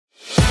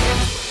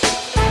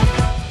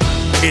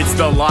It's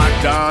the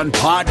Locked On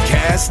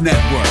Podcast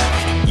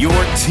Network, your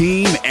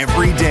team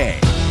every day.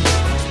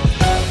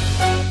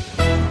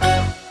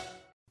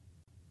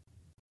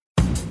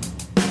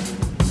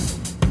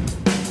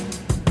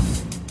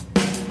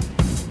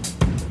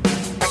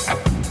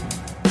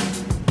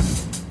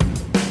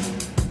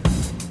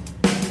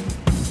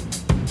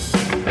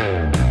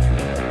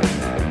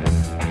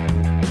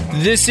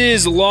 This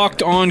is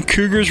Locked On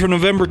Cougars for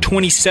November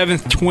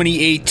 27th,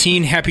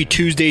 2018. Happy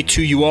Tuesday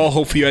to you all.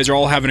 Hopefully you guys are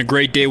all having a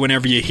great day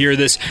whenever you hear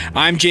this.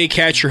 I'm Jay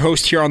Katz, your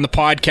host here on the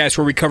podcast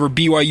where we cover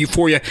BYU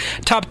for you,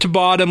 top to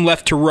bottom,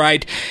 left to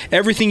right.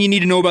 Everything you need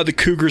to know about the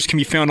Cougars can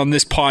be found on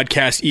this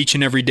podcast each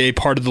and every day,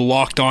 part of the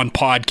Locked On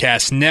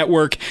Podcast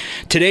Network.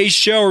 Today's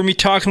show, we're going to be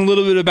talking a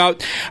little bit about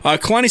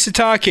Kalani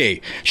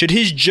Sitake. Should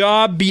his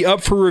job be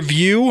up for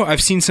review?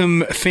 I've seen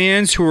some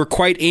fans who are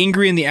quite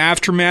angry in the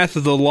aftermath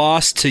of the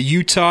loss to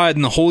Utah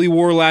in the Holy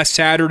War last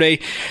Saturday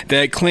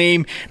that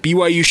claim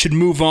BYU should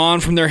move on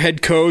from their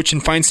head coach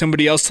and find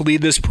somebody else to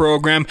lead this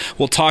program.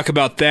 We'll talk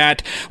about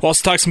that. We'll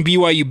also talk some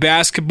BYU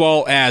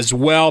basketball as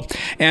well.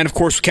 And of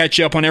course, we'll catch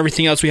you up on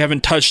everything else we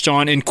haven't touched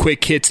on in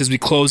quick hits as we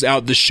close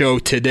out the show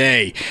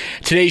today.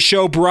 Today's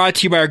show brought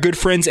to you by our good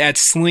friends at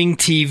Sling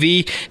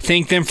TV.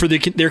 Thank them for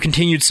their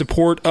continued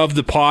support of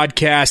the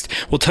podcast.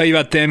 We'll tell you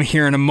about them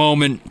here in a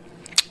moment.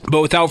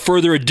 But without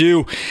further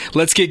ado,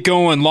 let's get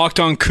going.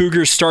 Locked On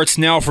Cougars starts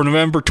now for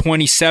November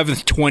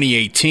 27th,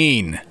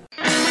 2018.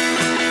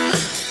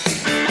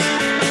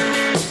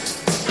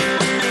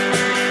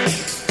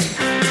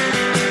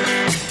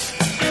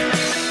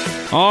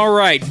 All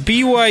right,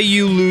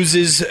 BYU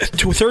loses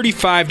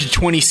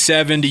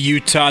 35-27 to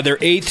Utah, their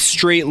 8th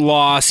straight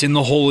loss in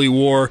the Holy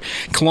War.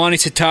 Kalani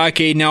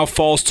Sitake now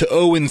falls to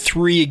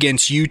 0-3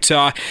 against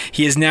Utah.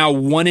 He is now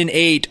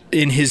 1-8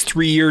 in his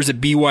 3 years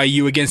at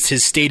BYU against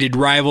his stated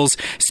rivals.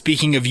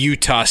 Speaking of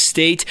Utah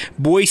State,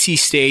 Boise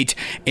State,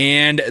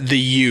 and the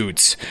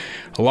Utes.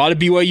 A lot of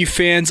BYU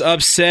fans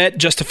upset,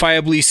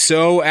 justifiably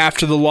so,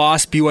 after the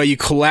loss. BYU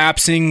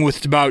collapsing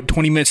with about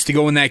 20 minutes to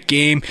go in that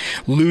game,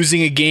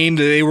 losing a game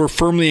that they were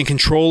firmly in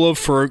control of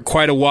for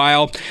quite a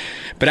while.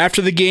 But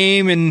after the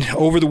game and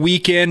over the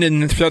weekend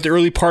and throughout the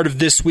early part of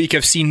this week,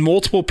 I've seen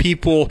multiple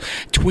people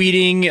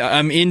tweeting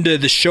into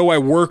the show I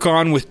work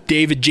on with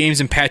David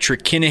James and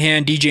Patrick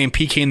Kinahan, DJ and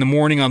PK in the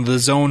morning on the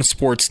Zone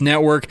Sports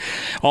Network.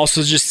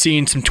 Also just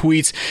seeing some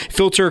tweets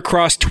filter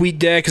across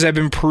TweetDeck as I've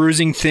been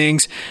perusing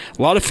things.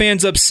 A lot of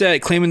fans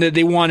upset, claiming that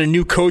they want a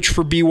new coach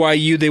for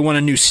BYU, they want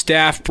a new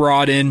staff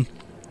brought in,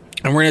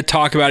 and we're going to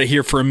talk about it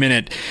here for a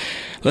minute.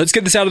 Let's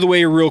get this out of the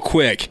way real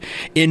quick.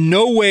 In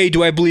no way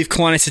do I believe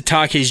Kalani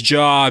Sitake's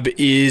job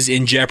is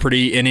in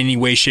jeopardy in any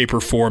way, shape,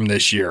 or form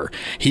this year.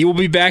 He will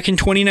be back in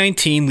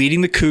 2019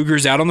 leading the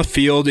Cougars out on the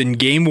field in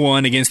Game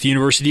 1 against the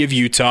University of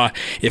Utah.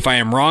 If I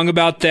am wrong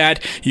about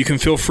that, you can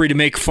feel free to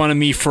make fun of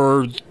me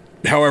for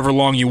however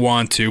long you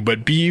want to,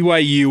 but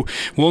BYU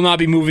will not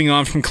be moving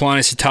on from Kalani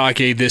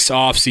Sitake this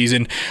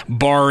offseason,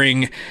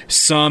 barring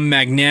some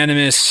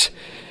magnanimous,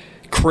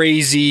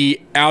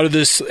 crazy, out of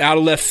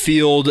left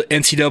field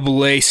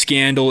NCAA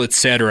scandal,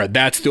 etc.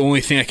 That's the only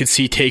thing I could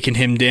see taking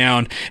him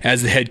down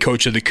as the head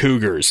coach of the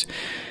Cougars.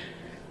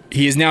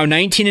 He is now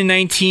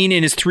 19-19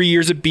 in his 3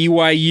 years at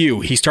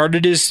BYU. He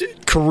started his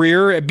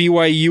career at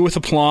BYU with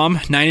aplomb,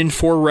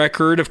 9-4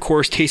 record. Of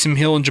course, Taysom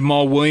Hill and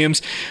Jamal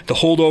Williams, the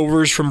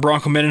holdovers from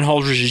Bronco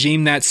Mendenhall's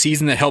regime that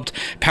season that helped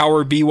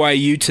power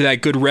BYU to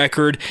that good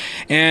record.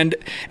 And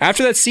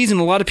after that season,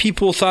 a lot of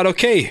people thought,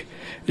 okay,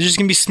 it's just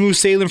going to be smooth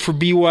sailing for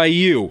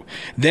BYU.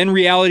 Then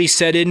reality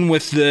set in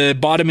with the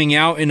bottoming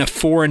out in a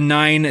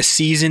 4-9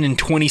 season in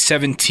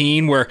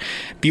 2017 where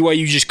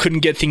BYU just couldn't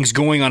get things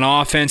going on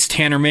offense.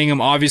 Tanner Mangum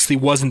obviously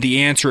wasn't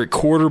the answer at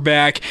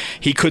quarterback.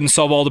 He couldn't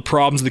solve all the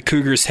problems the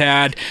Cougars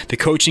had. The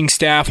coaching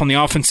staff on the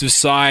offensive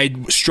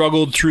side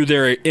struggled through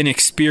their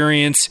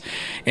inexperience,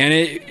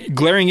 and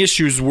glaring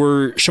issues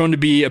were shown to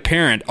be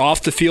apparent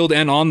off the field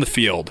and on the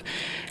field.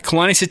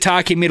 Kalani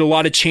Sitake made a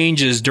lot of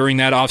changes during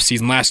that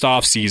last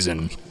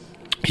offseason.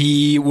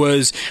 He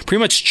was pretty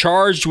much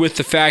charged with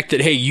the fact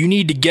that, hey, you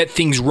need to get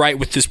things right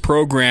with this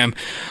program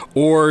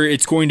or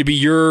it's going to be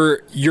your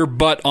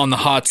butt on the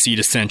hot seat,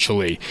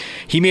 essentially.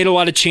 He made a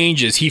lot of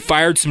changes. He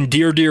fired some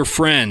dear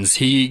friends.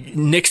 He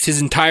nixed his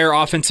entire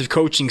offensive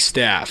coaching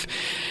staff.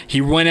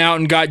 He went out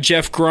and got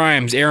Jeff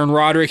Grimes. Aaron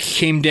Roderick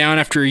came down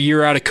after a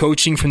year out of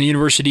coaching from the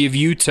University of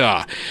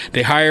Utah.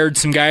 They hired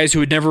some guys who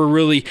had never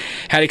really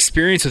had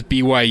experience with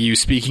BYU,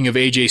 speaking of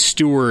A.J.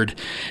 Stewart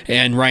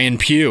and Ryan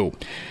Pugh.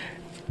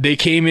 They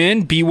came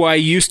in,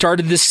 BYU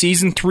started this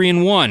season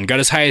 3-1, got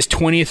as high as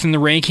 20th in the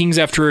rankings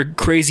after a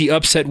crazy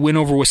upset win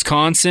over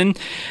Wisconsin.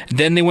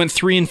 Then they went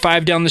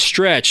 3-5 down the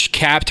stretch,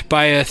 capped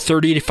by a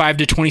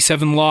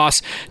 35-27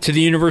 loss to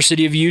the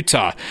University of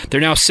Utah. They're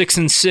now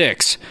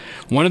 6-6.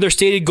 One of their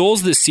stated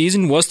goals this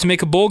season was to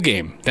make a bowl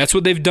game. That's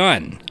what they've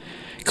done.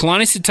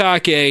 Kalani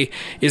Sitake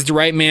is the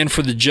right man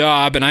for the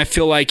job, and I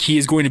feel like he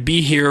is going to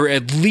be here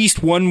at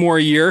least one more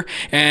year,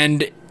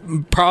 and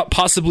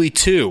possibly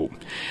 2.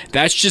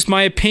 That's just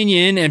my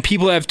opinion, and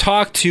people I've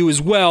talked to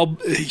as well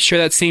share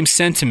that same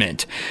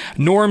sentiment.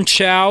 Norm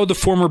Chow, the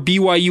former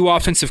BYU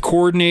offensive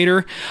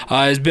coordinator,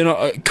 has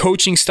been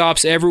coaching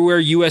stops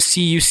everywhere,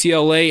 USC,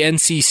 UCLA,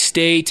 NC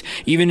State,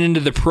 even into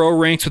the pro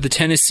ranks with the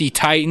Tennessee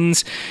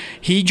Titans.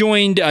 He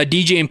joined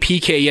DJ and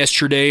PK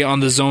yesterday on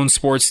the Zone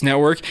Sports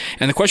Network,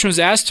 and the question was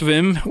asked of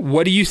him,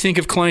 what do you think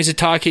of Kalani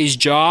Sitake's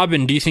job,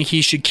 and do you think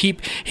he should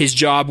keep his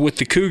job with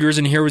the Cougars?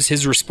 And here was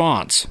his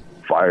response.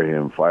 Fire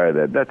him, fire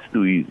that. That's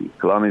too easy.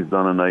 Kalani's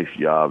done a nice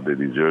job. They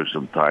deserve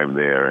some time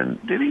there. And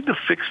they need to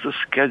fix the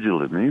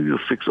schedule. And they need to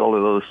fix all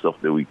the other stuff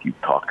that we keep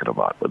talking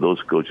about. But those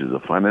coaches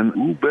are fine. And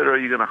who better are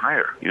you going to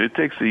hire? It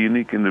takes a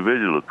unique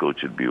individual to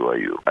coach at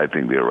BYU. I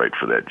think they're right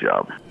for that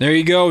job. There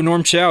you go,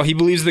 Norm Chow. He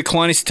believes that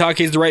Kalani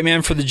Sitake is the right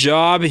man for the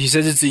job. He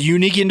says it's a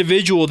unique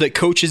individual that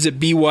coaches at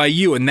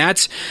BYU. And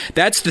that's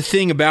the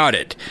thing about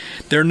it.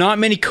 There are not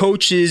many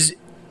coaches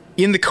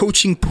in the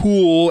coaching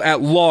pool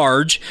at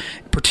large,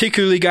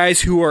 particularly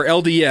guys who are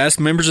LDS,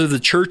 members of the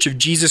Church of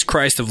Jesus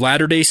Christ of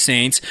Latter-day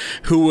Saints,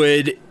 who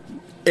would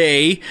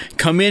A,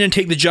 come in and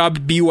take the job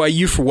at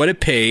BYU for what it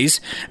pays,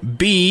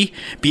 B,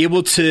 be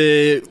able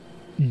to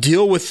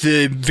deal with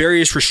the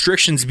various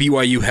restrictions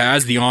BYU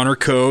has, the honor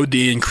code,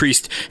 the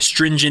increased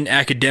stringent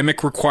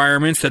academic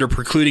requirements that are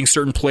precluding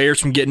certain players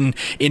from getting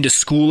into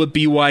school at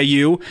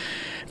BYU.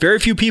 Very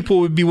few people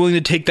would be willing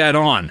to take that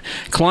on.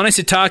 Kalani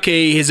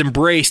Sitake has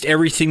embraced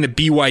everything that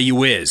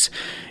BYU is.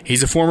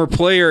 He's a former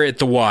player at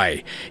the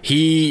Y.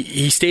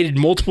 He stated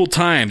multiple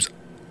times,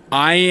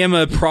 I am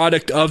a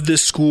product of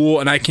this school,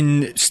 and I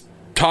can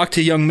talk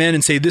to young men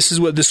and say, this is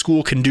what this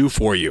school can do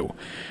for you.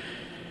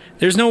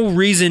 There's no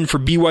reason for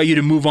BYU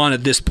to move on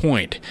at this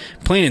point.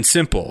 Plain and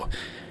simple.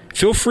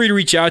 Feel free to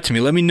reach out to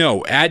me. Let me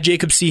know. At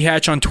Jacob C.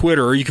 Hatch on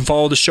Twitter, or you can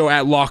follow the show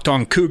at Locked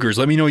On Cougars.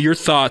 Let me know your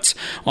thoughts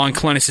on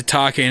Kalani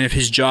Sitake and if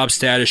his job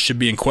status should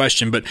be in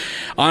question. But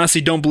honestly,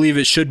 don't believe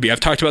it should be.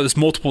 I've talked about this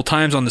multiple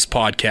times on this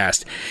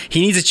podcast.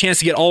 He needs a chance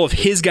to get all of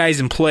his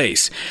guys in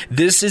place.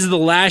 This is the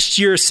last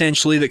year,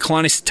 essentially, that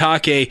Kalani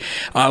Sitake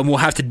will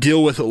have to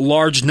deal with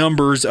large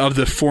numbers of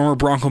the former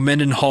Bronco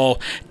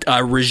Mendenhall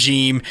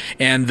regime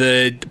and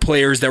the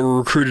players that were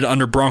recruited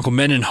under Bronco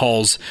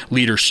Mendenhall's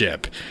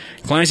leadership.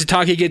 Kalani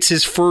Sitake gets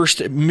his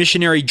first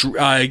missionary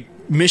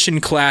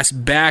mission class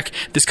back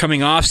this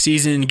coming off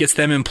season and gets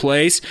them in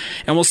place,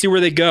 and we'll see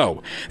where they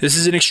go. This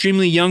is an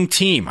extremely young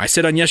team. I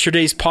said on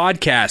yesterday's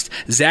podcast,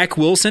 Zach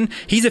Wilson,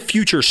 he's a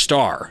future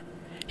star.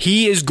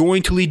 He is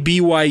going to lead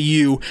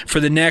BYU for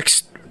the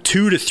next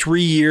 2 to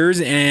 3 years,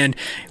 and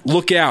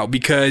look out,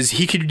 because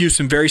he could do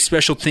some very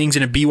special things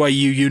in a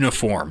BYU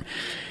uniform.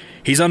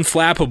 He's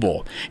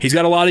unflappable. He's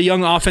got a lot of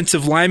young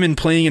offensive linemen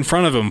playing in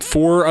front of him.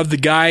 4 of the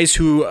guys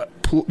who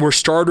were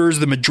starters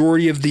the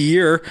majority of the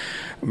year.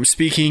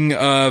 Speaking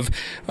of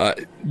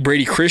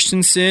Brady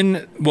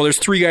Christensen, well, there's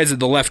 3 guys at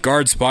the left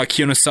guard spot.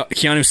 Keanu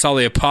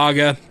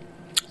Saleapaga,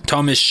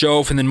 Thomas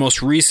Schoaf, and then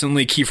most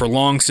recently Kiefer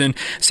Longson.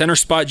 Center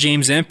spot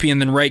James Empey, and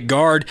then right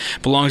guard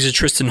belongs to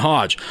Tristan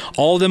Hodge.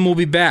 All of them will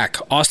be back.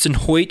 Austin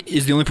Hoyt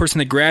is the only person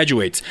that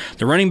graduates.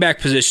 The running back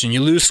position,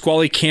 you lose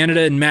Squally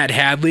Canada and Matt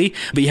Hadley,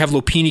 but you have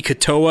Lopini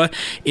Katoa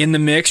in the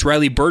mix.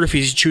 Riley Bird, if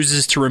he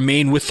chooses to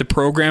remain with the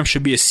program,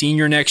 should be a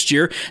senior next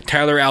year.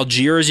 Tyler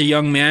Algier is a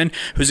young man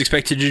who's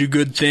expected to do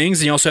good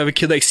things. And you also have a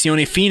kid like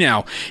Sione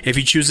Finau, if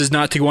he chooses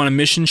not to go on a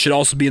mission, should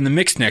also be in the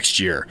mix next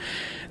year.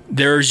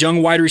 There's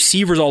young wide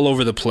receivers all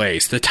over the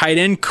place. The tight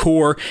end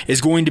core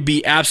is going to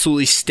be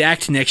absolutely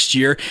stacked next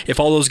year if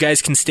all those guys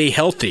can stay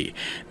healthy.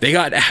 They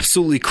got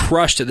absolutely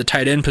crushed at the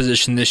tight end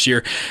position this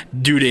year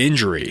due to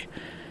injury.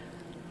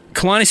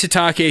 Kalani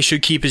Sitake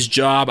should keep his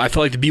job. I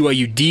feel like the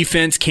BYU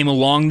defense came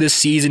along this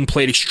season,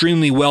 played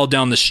extremely well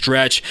down the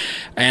stretch,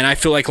 and I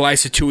feel like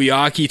Laisa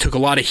Tuiaki took a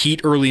lot of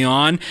heat early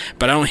on,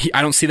 but I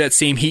don't see that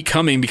same heat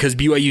coming because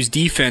BYU's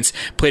defense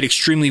played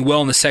extremely well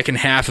in the second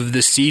half of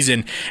this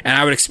season, and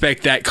I would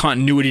expect that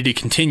continuity to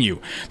continue.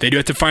 They do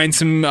have to find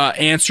some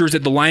answers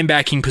at the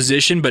linebacking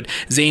position, but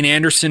Zane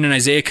Anderson and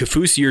Isaiah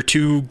Kafusi are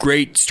 2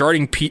 great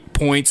starting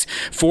points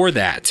for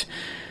that.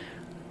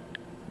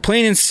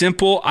 Plain and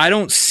simple, I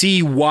don't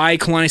see why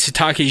Kalani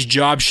Sitake's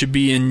job should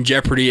be in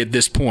jeopardy at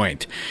this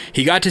point.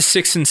 He got to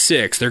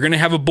 6-6. They're going to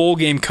have a bowl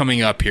game coming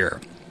up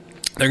here.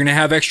 They're going to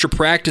have extra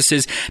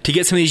practices to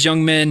get some of these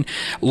young men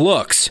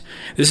looks.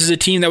 This is a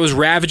team that was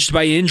ravaged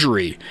by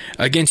injury.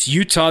 Against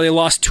Utah, they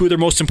lost 2 of their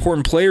most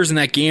important players in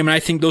that game, and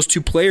I think those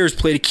 2 players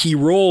played a key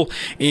role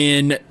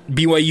in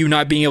BYU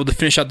not being able to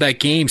finish out that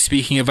game,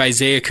 speaking of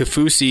Isaiah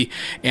Kafusi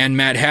and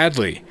Matt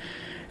Hadley.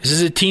 This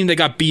is a team that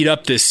got beat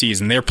up this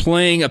season. They're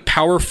playing a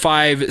Power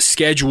 5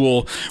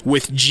 schedule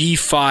with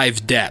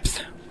G5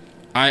 depth.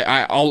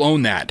 I'll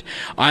own that.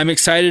 I'm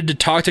excited to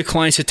talk to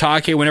Kalani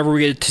Sitake whenever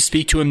we get to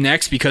speak to him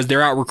next because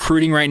they're out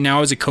recruiting right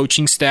now as a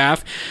coaching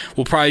staff.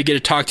 We'll probably get to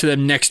talk to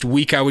them next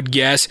week, I would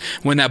guess,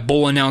 when that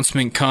bowl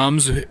announcement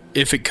comes.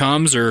 if it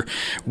comes or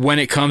when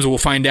it comes. We'll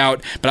find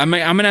out. But I'm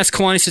going to ask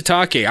Kalani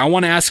Sitake. I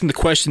want to ask him the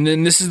question,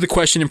 and this is the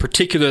question in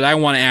particular that I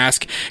want to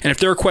ask. And if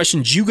there are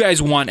questions you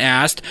guys want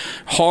asked,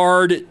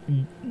 hard,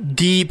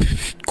 deep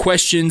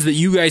questions that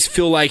you guys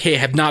feel like, hey,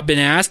 have not been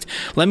asked,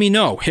 let me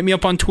know. Hit me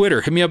up on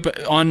Twitter. Hit me up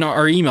on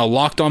our email,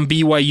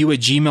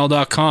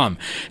 lockedonbyu@gmail.com.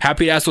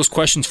 Happy to ask those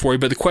questions for you.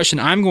 But the question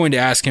I'm going to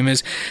ask him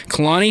is,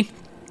 Kalani,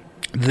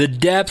 the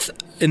depth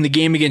in the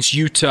game against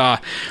Utah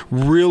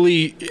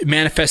really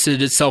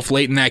manifested itself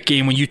late in that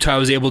game when Utah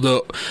was able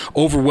to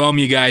overwhelm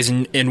you guys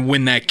and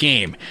win that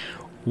game.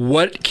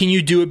 What can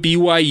you do at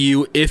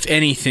BYU, if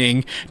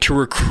anything, to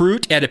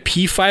recruit at a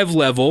P5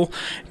 level?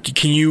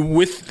 Can you,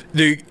 with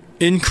the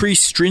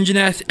increased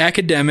stringent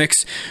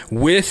academics,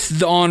 with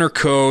the honor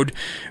code,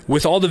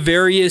 with all the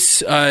various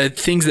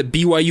things that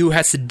BYU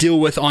has to deal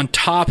with on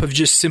top of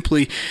just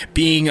simply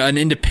being an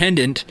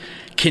independent,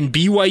 can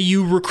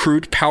BYU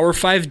recruit Power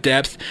 5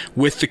 depth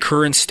with the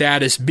current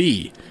status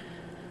B?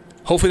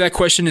 Hopefully that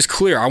question is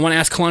clear. I want to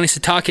ask Kalani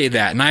Sitake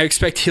that, and I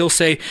expect he'll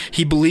say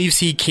he believes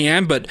he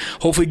can, but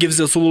hopefully gives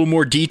us a little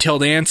more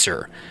detailed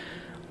answer.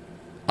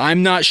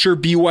 I'm not sure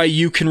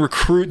BYU can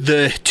recruit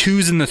the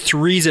 2s and the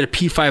 3s at a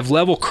P5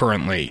 level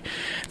currently.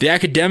 The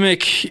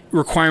academic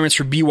requirements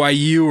for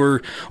BYU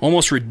are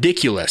almost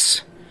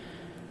ridiculous.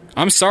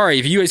 I'm sorry,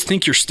 if you guys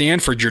think you're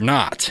Stanford, you're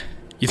not.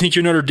 You think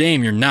you're Notre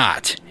Dame, you're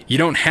not. You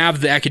don't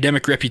have the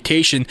academic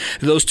reputation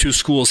that those two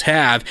schools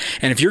have.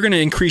 And if you're going to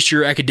increase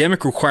your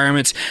academic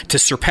requirements to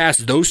surpass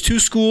those two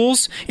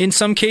schools in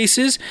some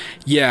cases,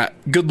 yeah,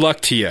 good luck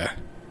to you.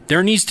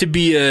 There needs to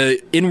be an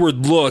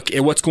inward look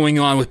at what's going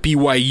on with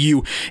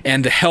BYU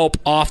and the help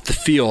off the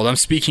field. I'm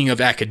speaking of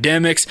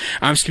academics.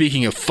 I'm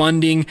speaking of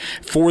funding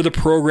for the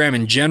program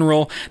in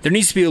general. There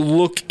needs to be a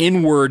look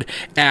inward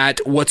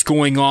at what's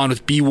going on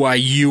with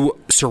BYU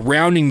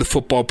surrounding the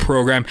football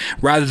program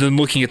rather than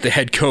looking at the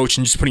head coach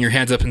and just putting your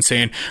hands up and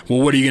saying,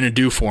 well, what are you going to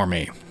do for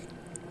me?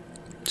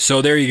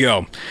 So there you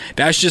go.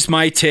 That's just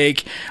my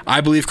take.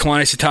 I believe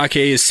Kalani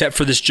Sitake is set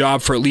for this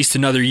job for at least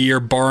another year,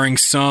 barring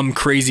some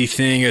crazy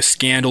thing, a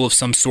scandal of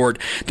some sort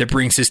that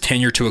brings his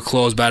tenure to a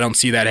close, but I don't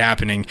see that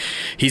happening.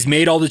 He's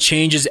made all the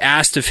changes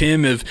asked of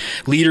him of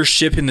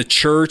leadership in the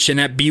church and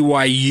at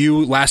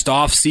BYU last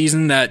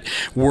offseason that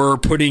were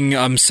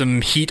putting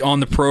some heat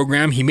on the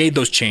program. He made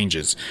those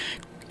changes.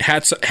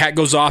 Hat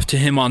goes off to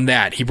him on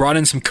that. He brought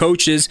in some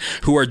coaches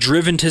who are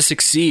driven to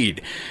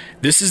succeed.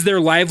 This is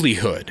their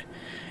livelihood.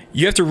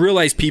 You have to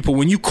realize, people,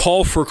 when you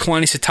call for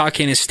Kalani Sitake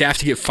and his staff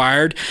to get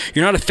fired,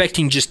 you're not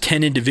affecting just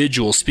 10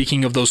 individuals,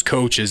 speaking of those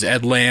coaches,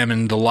 Ed Lamb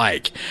and the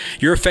like.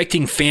 You're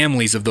affecting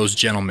families of those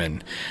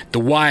gentlemen,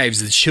 the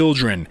wives, the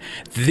children.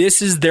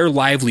 This is their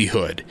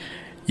livelihood.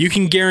 You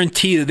can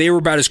guarantee that they were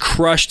about as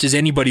crushed as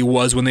anybody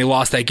was when they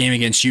lost that game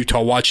against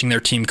Utah, watching their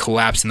team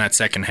collapse in that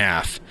second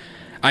half.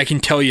 I can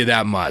tell you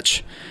that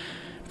much.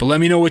 But let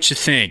me know what you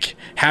think.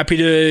 Happy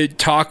to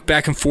talk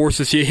back and forth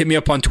with you. Hit me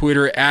up on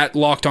Twitter at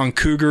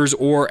LockedOnCougars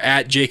or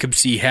at Jacob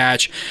C.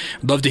 Hatch.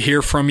 I'd love to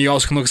hear from you. You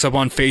also can look us up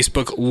on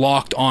Facebook,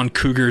 Locked On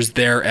Cougars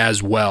there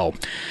as well.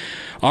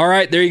 All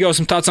right, there you go.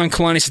 Some thoughts on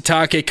Kalani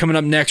Sitake. Coming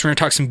up next, we're going to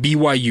talk some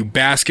BYU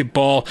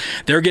basketball.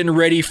 They're getting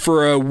ready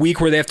for a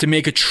week where they have to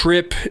make a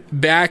trip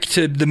back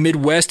to the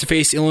Midwest to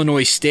face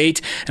Illinois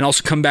State and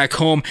also come back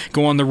home,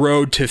 go on the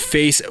road to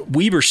face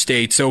Weber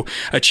State. So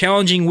a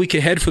challenging week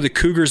ahead for the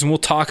Cougars, and we'll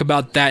talk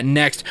about that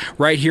next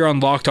right here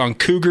on Locked On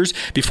Cougars.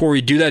 Before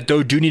we do that,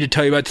 though, do need to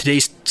tell you about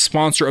today's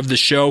sponsor of the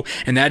show,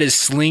 and that is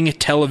Sling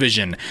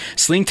Television.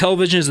 Sling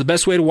Television is the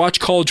best way to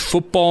watch college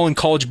football and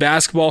college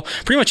basketball.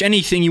 Pretty much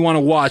anything you want to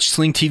watch,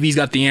 Sling TV's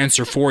got the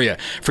answer for you.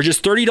 For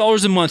just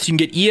 $30 a month, you can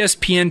get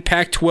ESPN,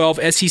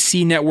 Pac-12,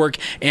 SEC Network,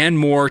 and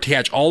more to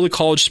catch all the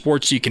college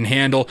sports you can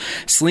handle.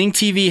 Sling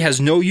TV has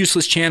no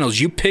useless channels.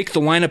 You pick the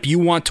lineup you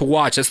want to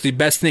watch. That's the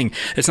best thing.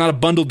 It's not a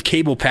bundled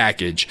cable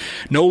package.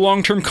 No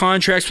long-term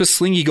contracts with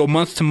Sling. You go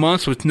month to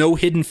month with no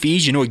hidden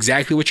fees. You know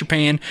exactly what you're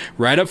paying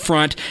right up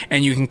front,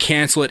 and you can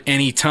cancel at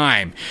any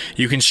time.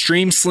 You can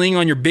stream Sling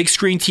on your big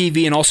screen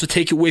TV and also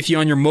take it with you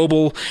on your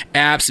mobile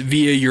apps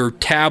via your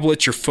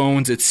tablets, your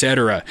phones,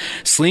 etc.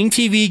 Sling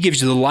TV gives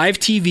you the live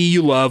TV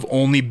you love,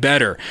 only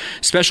better.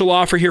 Special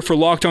offer here for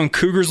Locked On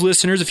Cougars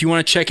listeners. If you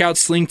want to check out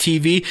Sling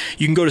TV,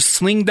 you can go to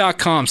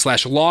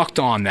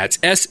sling.com/lockedon. That's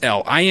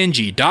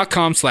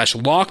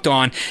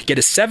SLING.com/lockedon. Get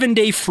a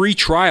 7-day free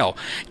trial.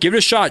 Give it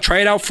a shot. Try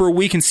it out for a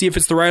week and see if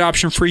it's the right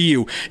option for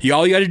you.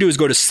 All you got to do is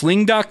go to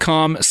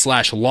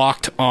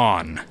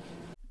sling.com/lockedon.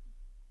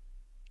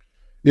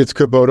 It's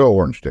Kubota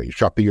Orange Day.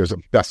 Shop the year's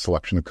best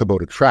selection of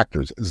Kubota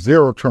tractors,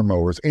 zero-turn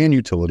mowers, and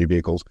utility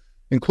vehicles,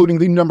 including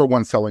the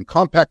 #1 selling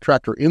compact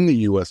tractor in the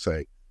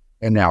USA.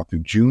 And now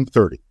through June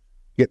 30,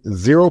 get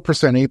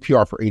 0%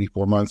 APR for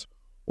 84 months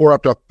or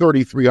up to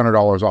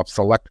 $3,300 off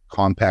select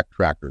compact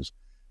tractors.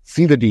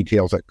 See the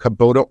details at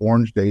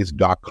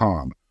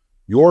KubotaOrangeDays.com.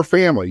 Your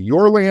family,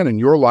 your land, and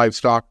your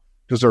livestock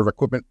deserve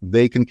equipment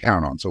they can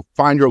count on. So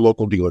find your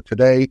local dealer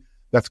today.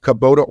 That's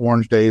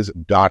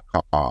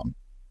KubotaOrangeDays.com.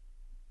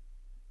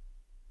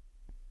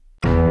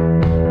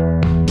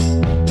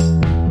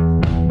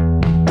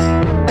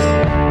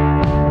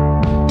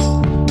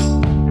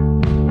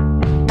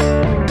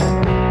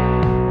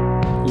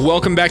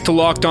 Welcome back to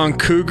Locked On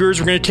Cougars.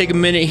 We're going to take a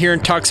minute here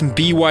and talk some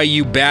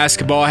BYU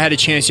basketball. I had a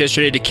chance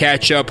yesterday to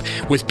catch up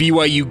with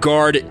BYU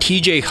guard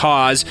TJ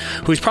Haws,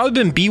 who's probably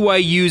been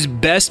BYU's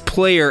best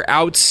player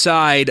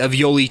outside of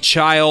Yoli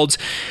Childs,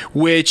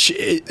 which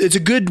is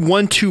a good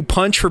 1-2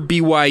 punch for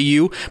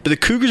BYU, but the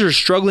Cougars are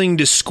struggling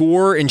to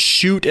score and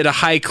shoot at a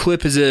high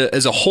clip as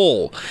a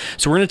whole.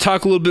 So we're going to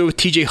talk a little bit with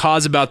TJ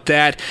Haws about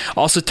that.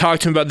 Also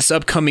talk to him about this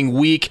upcoming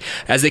week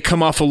as they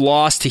come off a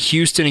loss to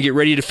Houston and get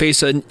ready to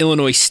face an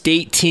Illinois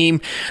State team.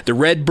 The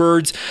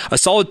Redbirds, a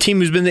solid team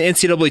who's been in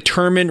the NCAA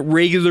tournament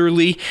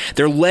regularly.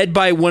 They're led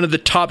by one of the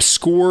top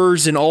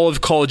scorers in all of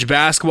college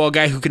basketball, a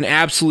guy who can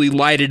absolutely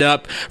light it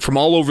up from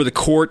all over the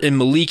court, in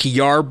Malik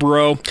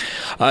Yarbrough.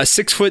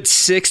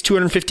 6'6",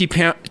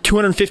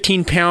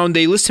 215 pound.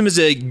 They list him as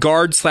a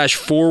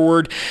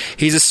guard/forward.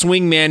 He's a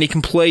swing man. He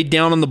can play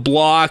down on the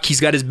block. He's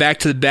got his back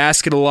to the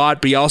basket a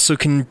lot, but he also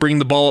can bring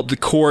the ball up the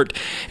court,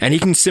 and he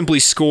can simply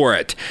score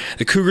it.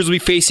 The Cougars will be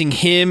facing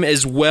him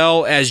as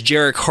well as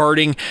Jarek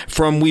Harding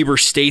from Weber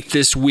State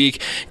this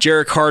week.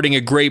 Jarek Harding,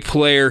 a great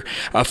player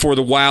for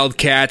the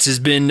Wildcats, has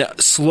been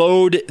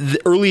slowed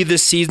early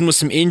this season with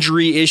some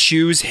injury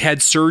issues.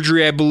 Had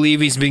surgery, I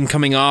believe. He's been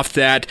coming off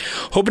that.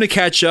 Hoping to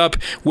catch up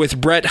with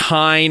Brett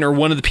Hine, or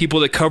one of the people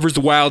that covers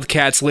the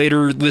Wildcats,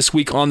 later this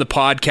week on the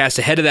podcast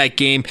ahead of that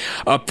game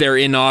up there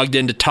in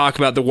Ogden to talk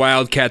about the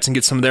Wildcats and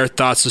get some of their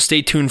thoughts. So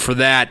stay tuned for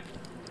that.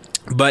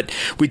 But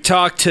I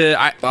talked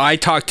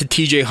to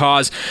TJ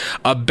Haws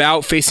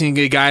about facing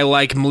a guy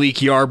like Malik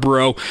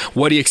Yarbrough,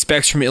 what he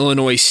expects from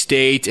Illinois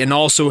State, and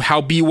also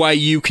how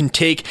BYU can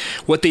take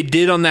what they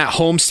did on that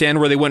homestand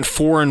where they went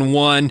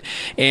 4-1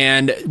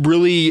 and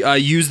really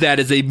use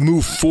that as they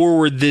move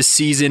forward this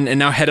season and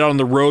now head out on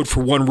the road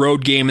for one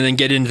road game and then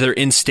get into their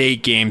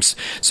in-state games.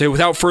 So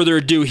without further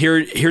ado,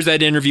 here's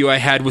that interview I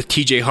had with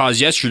TJ Haws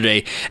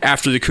yesterday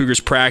after the Cougars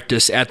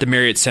practice at the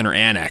Marriott Center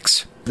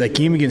Annex. That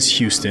game against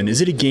Houston, is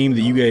it a game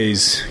that you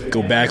guys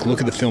go back, look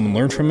at the film, and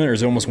learn from it, or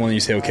is it almost one that you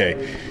say,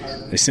 okay,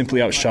 they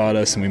simply outshot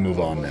us and we move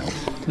on now?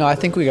 No, I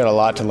think we got a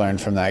lot to learn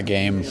from that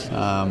game.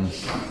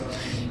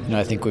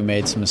 I think we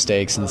made some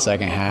mistakes in the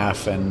second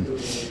half, and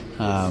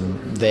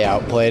they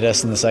outplayed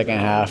us in the second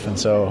half, and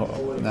so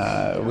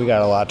we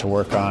got a lot to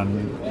work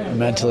on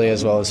mentally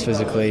as well as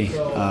physically.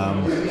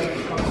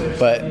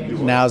 But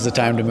now's the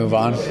time to move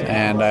on,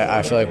 and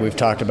I feel like we've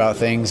talked about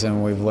things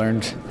and we've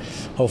learned.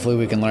 Hopefully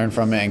we can learn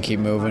from it and keep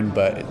moving,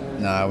 but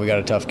we got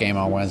a tough game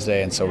on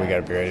Wednesday, and so we got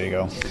to be ready to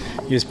go.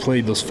 You guys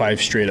played those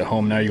 5 straight at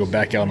home. Now you go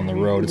back out on the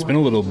road. It's been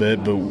a little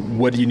bit, but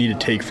what do you need to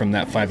take from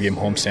that 5-game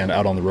homestand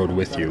out on the road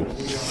with you?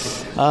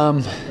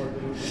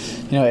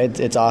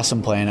 It's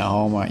awesome playing at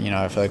home.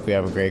 I feel like we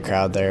have a great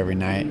crowd there every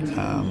night,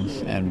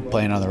 and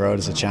playing on the road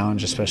is a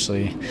challenge,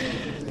 especially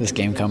this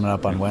game coming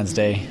up on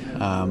Wednesday.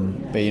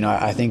 But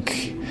I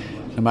think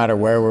no matter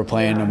where we're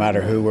playing, no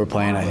matter who we're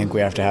playing, I think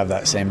we have to have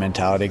that same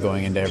mentality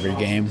going into every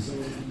game.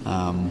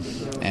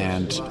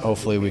 And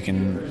hopefully we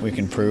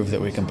can prove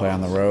that we can play on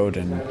the road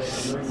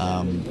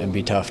and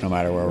be tough no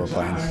matter where we're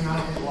playing.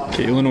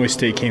 Okay, Illinois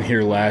State came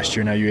here last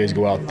year. Now you guys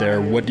go out there.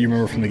 What do you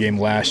remember from the game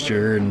last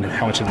year, and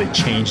how much have they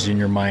changed in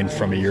your mind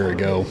from a year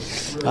ago?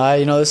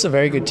 This is a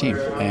very good team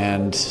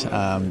and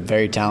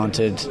very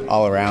talented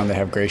all around. They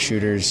have great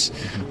shooters.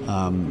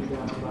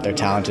 They're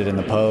talented in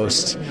the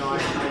post.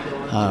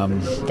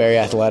 Very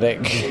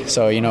athletic.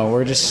 So,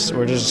 we're just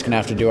going to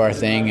have to do our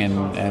thing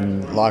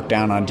and lock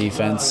down on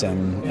defense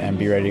and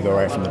be ready to go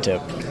right from the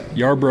tip.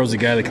 Yarbrough's a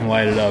guy that can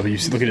light it up. You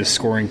look at his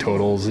scoring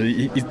totals,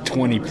 he's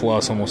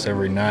 20-plus almost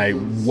every night.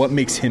 What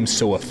makes him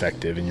so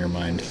effective in your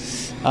mind?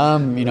 He's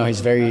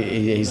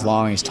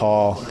long, he's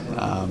tall.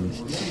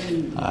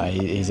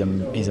 He's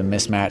a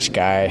mismatched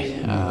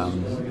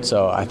guy.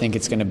 So I think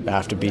it's going to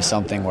have to be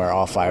something where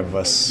all 5 of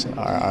us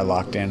are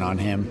locked in on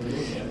him.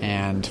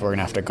 And we're going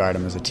to have to guard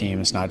him as a team.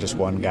 It's not just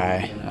one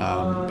guy,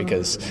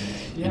 because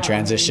in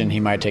transition he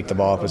might take the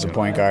ball up as a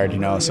point guard,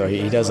 so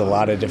he does a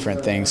lot of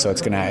different things. So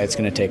it's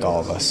gonna take all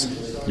of us.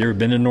 You ever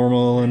been to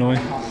Normal, Illinois?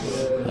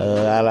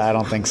 I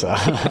don't think so.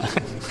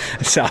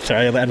 It's out there.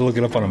 I had to look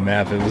it up on a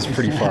map. It was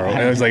pretty far away.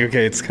 I was like,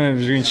 okay, it's kind of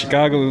between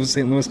Chicago and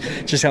St. Louis,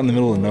 just out in the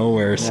middle of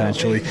nowhere,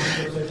 essentially.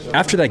 Yeah.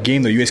 After that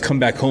game, though, you guys come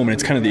back home, and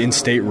it's kind of the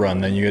in-state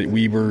run. Then you got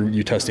Weber,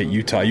 Utah State,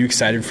 Utah. Are you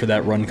excited for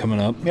that run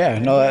coming up? Yeah,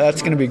 no,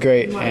 that's going to be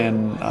great,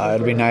 and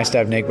it'll be nice to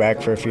have Nick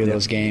back for a few of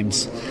those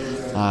games.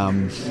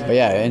 But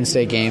yeah,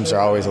 in-state games are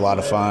always a lot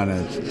of fun,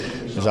 and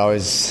there's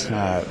always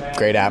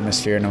great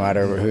atmosphere no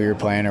matter who you're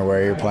playing or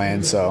where you're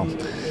playing. So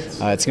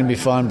it's going to be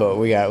fun, but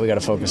we got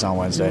to focus on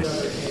Wednesday.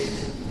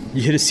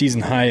 You hit a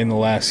season high in the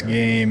last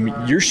game.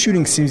 Your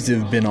shooting seems to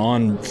have been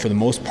on for the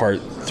most part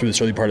through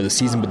this early part of the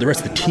season, but the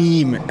rest of the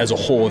team as a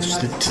whole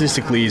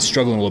statistically is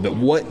struggling a little bit.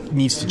 What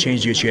needs to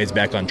change to get you guys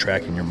back on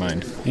track in your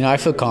mind? I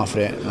feel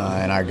confident in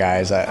our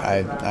guys.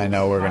 I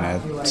know we're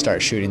going to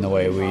start shooting the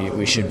way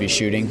we should be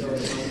shooting.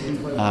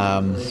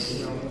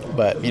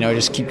 But,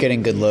 just keep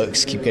getting good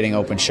looks, keep getting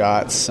open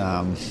shots.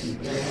 I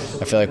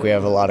feel like we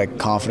have a lot of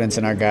confidence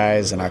in our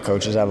guys, and our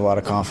coaches have a lot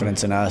of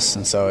confidence in us.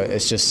 And so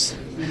it's just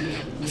 –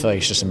 I feel like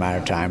it's just a matter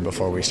of time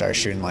before we start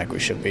shooting like we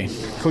should be.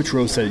 Coach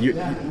Rose said you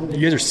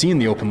guys are seeing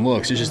the open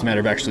looks. It's just a matter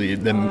of actually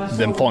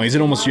them falling. Is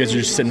it almost you guys are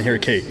just sitting here,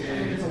 okay,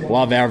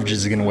 law of averages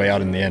is going to weigh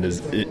out in the end?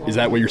 Is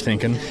that what you're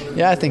thinking?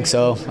 Yeah, I think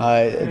so.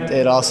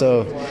 It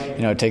also,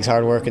 it takes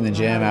hard work in the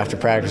gym after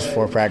practice,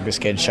 before practice,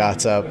 getting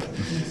shots up.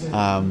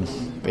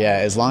 But yeah,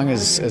 as long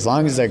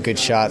as they're good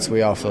shots,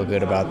 we all feel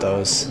good about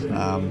those.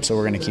 So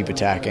we're going to keep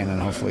attacking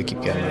and hopefully keep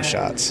getting those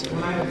shots.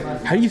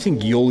 How do you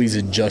think Yoli's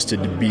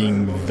adjusted to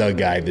being the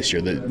guy this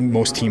year? That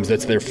most teams,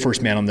 that's their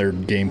first man on their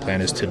game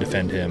plan is to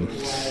defend him.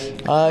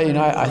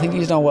 I think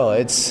he's done well.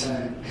 It's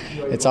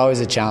always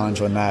a challenge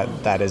when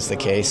that is the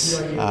case.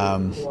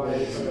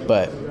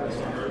 But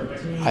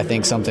I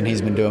think something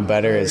he's been doing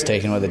better is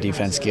taking what the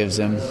defense gives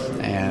him,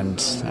 and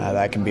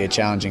that can be a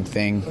challenging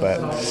thing.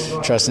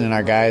 But trusting in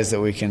our guys that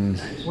we can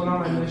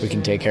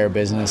take care of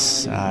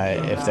business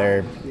if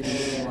they're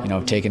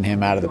taking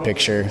him out of the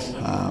picture.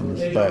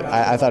 But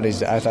I thought he's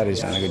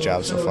done a good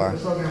job so far.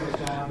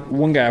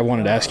 One guy I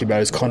wanted to ask you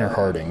about is Connor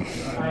Harding.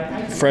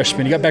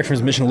 Freshman, he got back from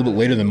his mission a little bit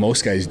later than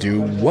most guys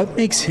do. What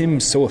makes him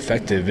so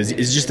effective? Is it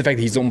just the fact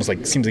that he's almost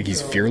seems like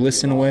he's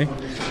fearless in a way?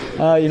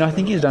 I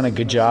think he's done a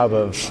good job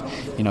of,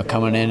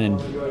 coming in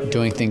and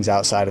doing things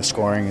outside of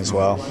scoring as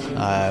well.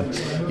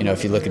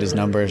 If you look at his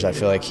numbers, I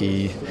feel like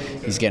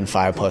he's getting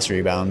 5+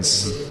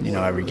 rebounds,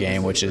 every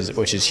game, which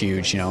is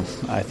huge.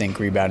 I think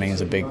rebounding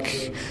is a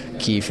big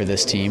key for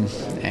this team,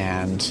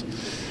 and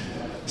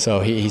so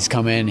he's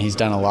come in, he's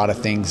done a lot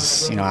of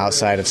things,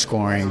 outside of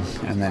scoring,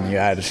 and then you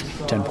add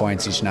 10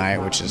 points each night,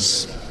 which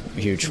is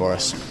huge for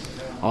us.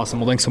 Awesome.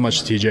 Well, thanks so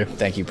much, TJ.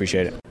 Thank you.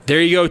 Appreciate it.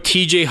 There you go.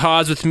 TJ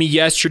Haws with me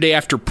yesterday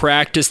after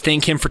practice.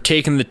 Thank him for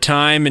taking the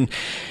time. And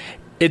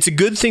it's a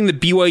good thing that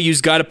BYU's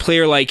got a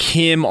player like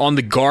him on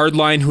the guard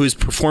line who is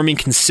performing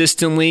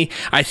consistently.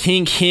 I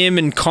think him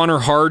and Connor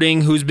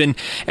Harding, who's been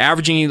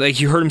averaging, like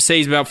you heard him say,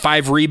 he's about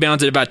 5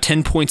 rebounds at about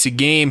 10 points a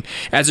game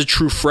as a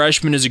true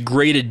freshman, is a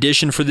great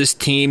addition for this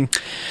team.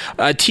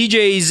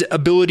 TJ's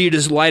ability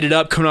to light it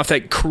up coming off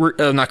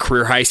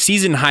that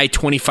season high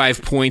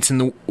 25 points in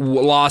the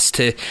loss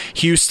to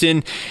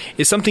Houston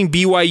is something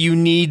BYU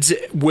needs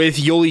with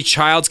Yoli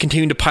Childs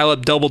continuing to pile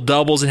up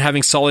double-doubles and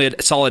having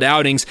solid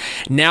outings.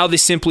 Now they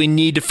simply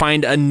need to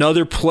find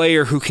another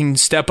player who can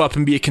step up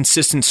and be a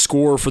consistent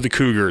scorer for the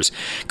Cougars.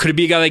 Could it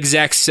be a guy like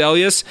Zach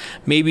Sellius?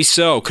 Maybe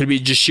so. Could it be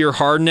Jashir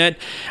Hardnett?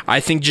 I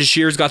think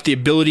Jashir's got the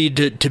ability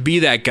to be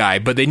that guy,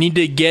 but they need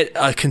to get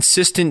a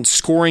consistent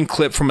scoring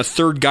clip from a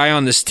third guy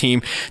on this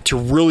team to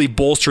really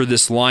bolster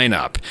this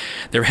lineup.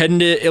 They're heading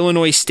to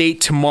Illinois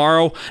State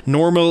tomorrow.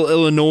 Normal,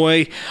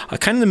 Illinois,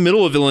 kind of in the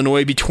middle of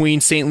Illinois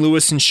between St.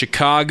 Louis and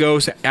Chicago.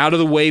 Out of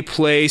the way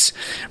place,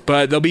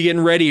 but they'll be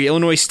getting ready.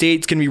 Illinois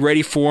State's going to be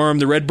ready for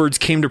them. The Redbirds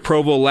came to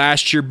Provo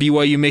last year.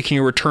 BYU making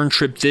a return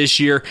trip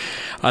this year.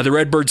 The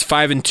Redbirds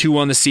 5-2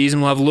 on the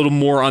season. We'll have a little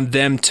more on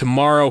them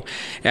tomorrow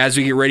as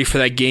we get ready for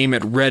that game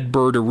at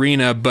Redbird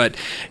Arena. But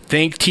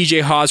thank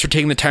TJ Haws for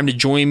taking the time to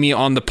join me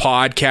on the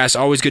podcast.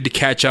 Always good to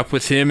catch up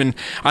with him. And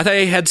I thought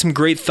he had some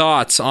great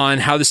thoughts on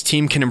how this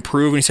team can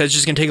improve. And he said it's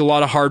just going to take a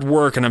lot of hard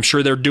work, and I'm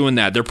sure they're doing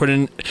that. They're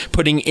putting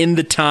in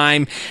the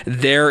time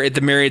there at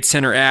the Marriott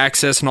Center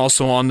Access and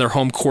also on their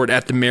home court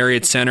at the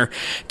Marriott Center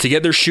to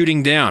get their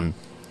shooting down.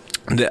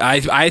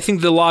 I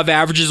think the law of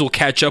averages will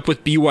catch up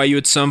with BYU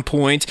at some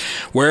point.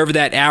 Wherever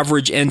that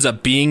average ends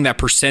up being, that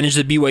percentage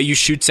that BYU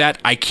shoots at,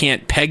 I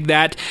can't peg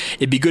that.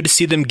 It'd be good to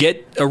see them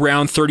get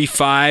around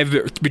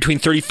 35, between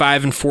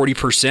 35 and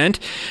 40%,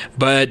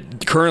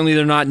 but currently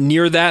they're not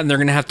near that, and they're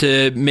going to have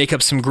to make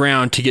up some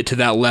ground to get to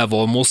that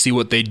level, and we'll see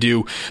what they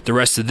do the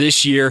rest of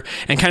this year.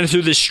 And kind of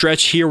through this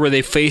stretch here where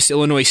they face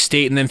Illinois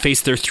State and then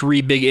face their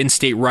 3 big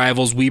in-state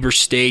rivals, Weber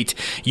State,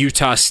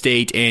 Utah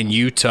State, and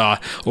Utah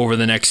over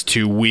the next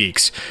 2 weeks.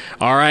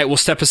 All right, we'll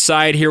step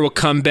aside here. We'll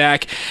come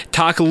back,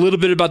 talk a little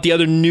bit about the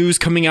other news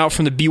coming out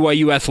from the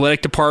BYU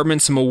athletic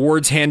department, some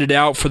awards handed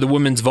out for the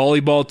women's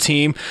volleyball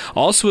team,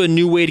 also a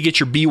new way to get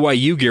your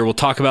BYU gear. We'll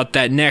talk about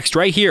that next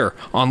right here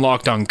on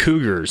Locked On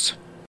Cougars.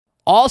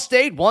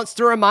 Allstate wants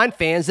to remind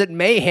fans that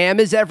mayhem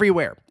is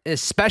everywhere,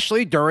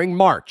 especially during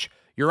March.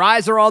 Your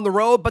eyes are on the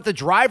road, but the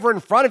driver in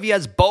front of you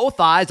has both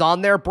eyes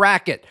on their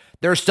bracket.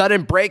 Their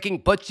sudden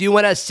braking puts you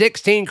in a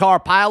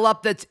 16-car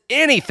pileup that's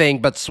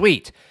anything but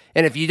sweet.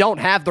 And if you don't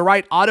have the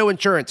right auto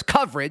insurance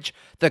coverage,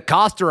 the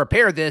cost to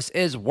repair this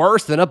is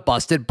worse than a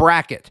busted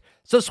bracket.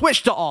 So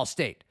switch to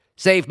Allstate.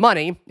 Save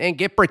money and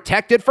get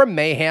protected from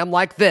mayhem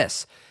like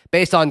this.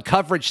 Based on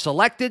coverage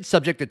selected,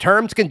 subject to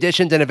terms,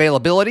 conditions, and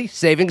availability,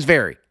 savings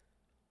vary.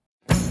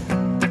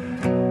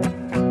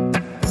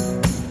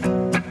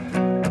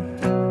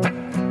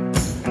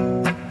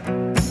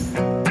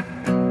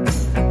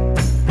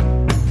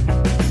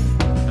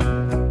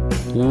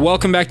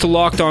 Welcome back to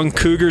Locked On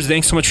Cougars.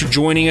 Thanks so much for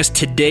joining us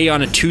today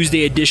on a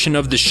Tuesday edition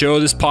of the show.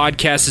 This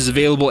podcast is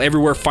available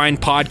everywhere fine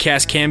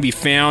podcasts can be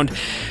found.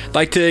 I'd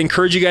like to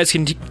encourage you guys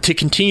to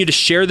continue to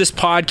share this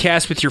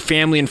podcast with your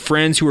family and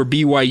friends who are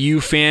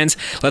BYU fans.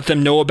 Let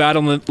them know about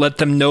them. Let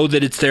them know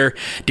that it's their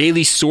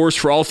daily source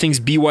for all things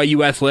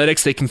BYU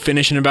athletics. They can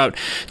finish in about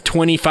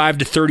 25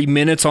 to 30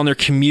 minutes on their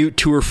commute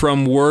to or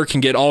from work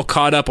and get all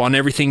caught up on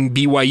everything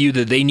BYU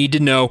that they need to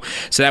know,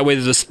 so that way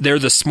they're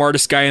the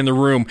smartest guy in the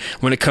room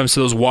when it comes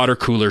to those water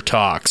cooler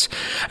talks.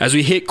 As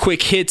we hit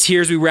quick hits here,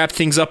 as we wrap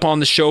things up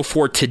on the show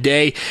for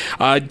today,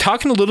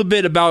 talking a little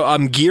bit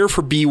about gear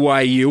for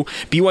BYU.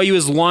 BYU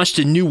has launched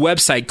a new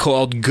website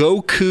called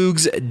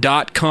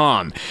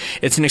GoCougs.com.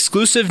 It's an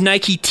exclusive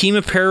Nike team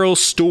apparel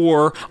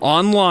store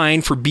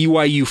online for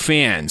BYU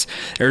fans.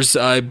 There's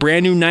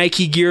brand new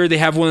Nike gear. They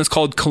have one that's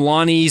called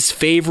Kalani's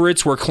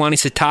Favorites, where Kalani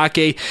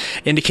Sitake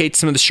indicates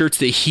some of the shirts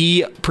that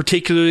he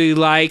particularly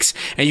likes.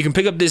 And you can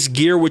pick up this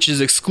gear, which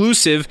is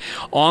exclusive,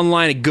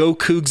 online at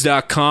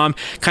GoCougs.com.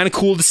 Kind of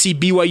cool to see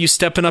BYU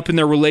stepping up in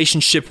their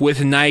relationship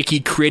with Nike,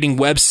 creating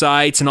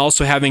websites and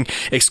also having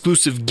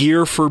exclusive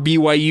gear for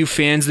BYU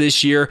fans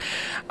this year.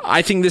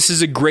 I think this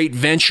is a great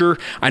venture.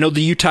 I know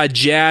the Utah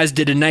Jazz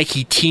did a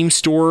Nike team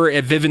store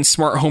at Vivint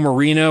Smart Home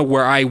Arena,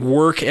 where I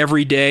work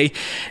every day.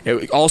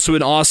 Also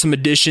an awesome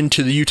addition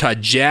to the Utah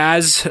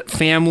Jazz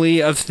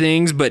family of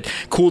things, but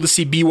cool to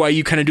see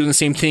BYU kind of doing the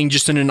same thing,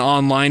 just in an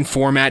online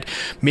format.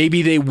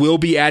 Maybe they will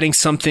be adding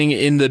something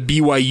in the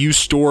BYU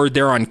store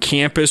there on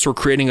campus, or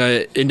creating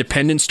an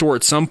independent store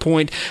at some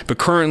point, but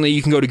currently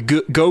you can go to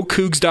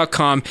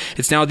GoCougs.com.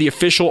 It's now the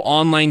official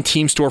online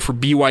team store for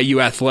BYU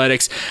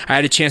athletics. I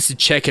had a chance to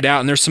check it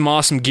out, and there's some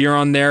awesome gear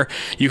on there.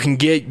 You can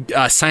get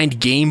signed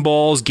game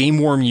balls,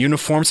 game-worn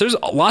uniforms. There's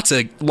lots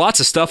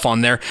of stuff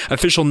on there.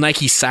 Official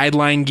Nike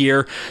sideline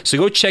gear. So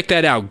go check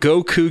that out.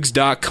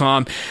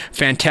 GoCougs.com.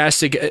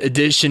 Fantastic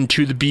addition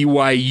to the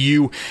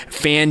BYU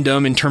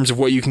fandom in terms of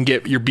what you can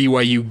get your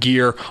BYU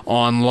gear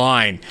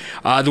online.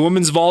 The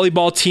women's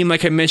volleyball team,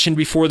 like I mentioned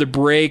before the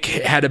break,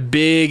 had a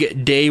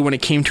big day when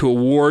it came to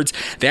awards.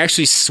 They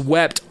actually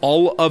swept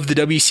all of the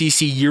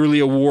WCC yearly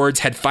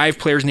awards, had 5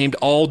 players named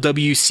all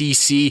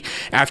WCC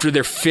after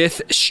their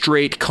 5th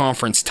straight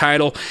conference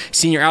title.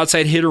 Senior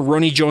outside hitter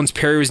Roni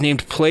Jones-Perry was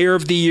named Player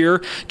of the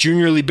Year.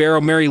 Junior libero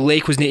Mary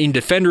Lake was named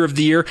Defender of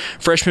the Year.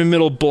 Freshman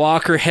middle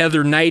blocker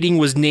Heather Knighting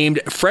was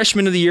named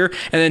Freshman of the Year.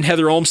 And then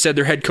Heather Olmstead,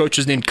 their head coach,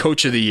 was named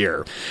Coach of the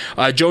Year.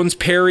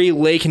 Jones-Perry,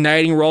 Lake, and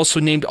Knighting were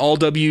also named All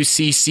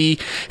WCC.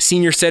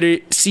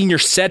 Senior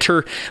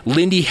setter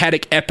Lindy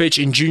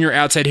Haddock-Epich and junior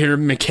outside hitter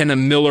McKenna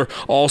Miller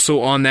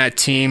also on that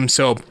team.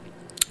 So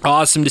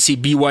awesome to see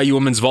BYU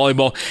women's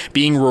volleyball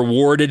being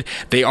rewarded.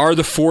 They are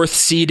the 4th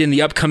seed in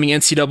the upcoming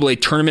NCAA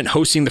tournament,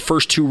 hosting the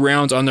first 2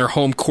 rounds on their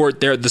home court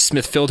there at the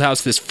Smith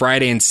Fieldhouse this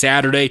Friday and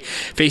Saturday,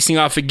 facing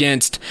off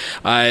against,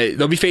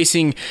 they'll be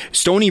facing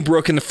Stony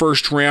Brook in the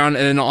first round,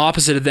 and then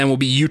opposite of them will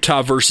be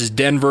Utah versus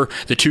Denver.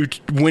 The 2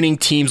 winning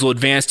teams will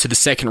advance to the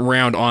second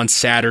round on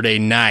Saturday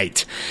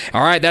night.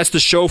 All right, that's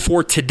the show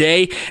for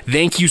today.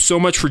 Thank you so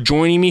much for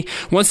joining me.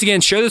 Once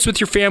again, share this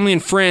with your family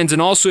and friends,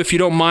 and also, if you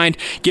don't mind,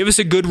 give us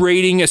a good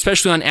rating,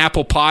 especially on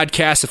Apple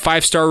Podcasts. A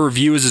 5-star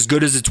review is as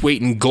good as its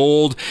weight in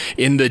gold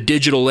in the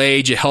digital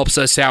age. It helps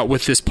us out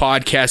with this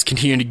podcast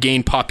continuing to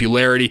gain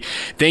popularity.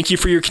 Thank you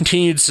for your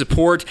continued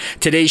support.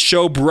 Today's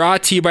show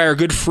brought to you by our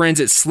good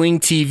friends at Sling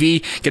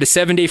TV. Get a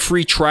 7-day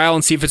free trial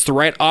and see if it's the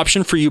right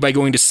option for you by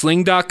going to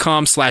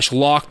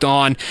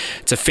sling.com/lockedon.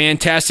 It's a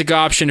fantastic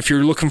option if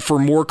you're looking for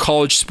more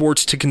college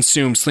sports to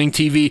consume. Sling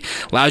TV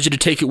allows you to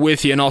take it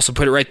with you and also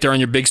put it right there on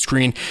your big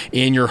screen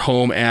in your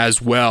home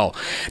as well.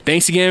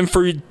 Thanks again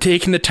for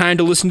taking the time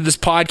to listen to this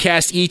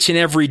podcast each and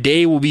every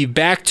day. We'll be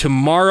back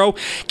tomorrow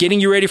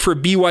getting you ready for a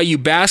BYU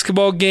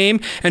basketball game,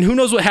 and who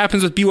knows what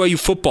happens with BYU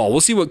football.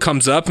 We'll see what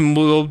comes up, and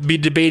we'll be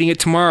debating it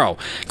tomorrow.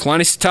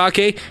 Kalani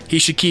Sitake, he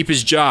should keep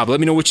his job. Let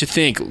me know what you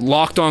think.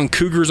 Locked On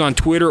Cougars on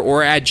Twitter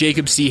or at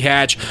Jacob C.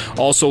 Hatch.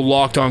 Also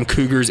Locked On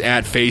Cougars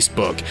at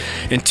Facebook.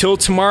 Until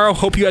tomorrow,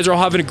 hope you guys are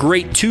all having a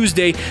great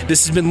Tuesday.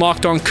 This has been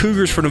Locked On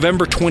Cougars for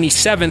November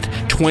 27th,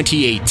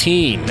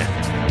 2018.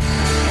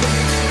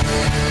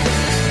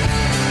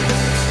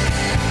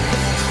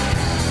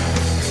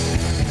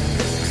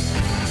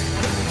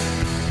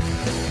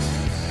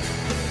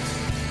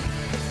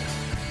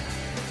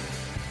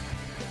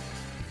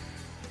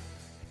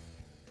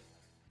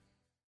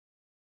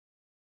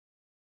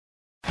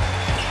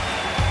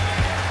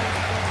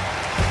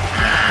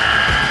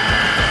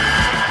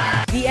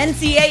 The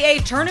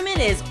NCAA tournament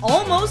is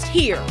almost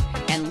here,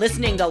 and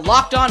listening to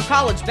Locked On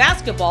College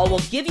Basketball will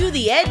give you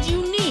the edge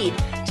you need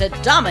to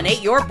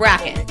dominate your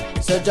bracket.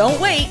 So don't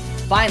wait.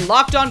 Find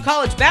Locked On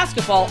College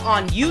Basketball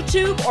on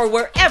YouTube or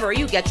wherever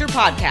you get your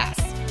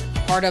podcasts.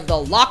 Part of the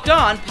Locked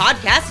On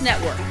Podcast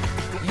Network.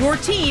 Your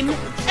team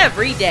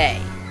every day.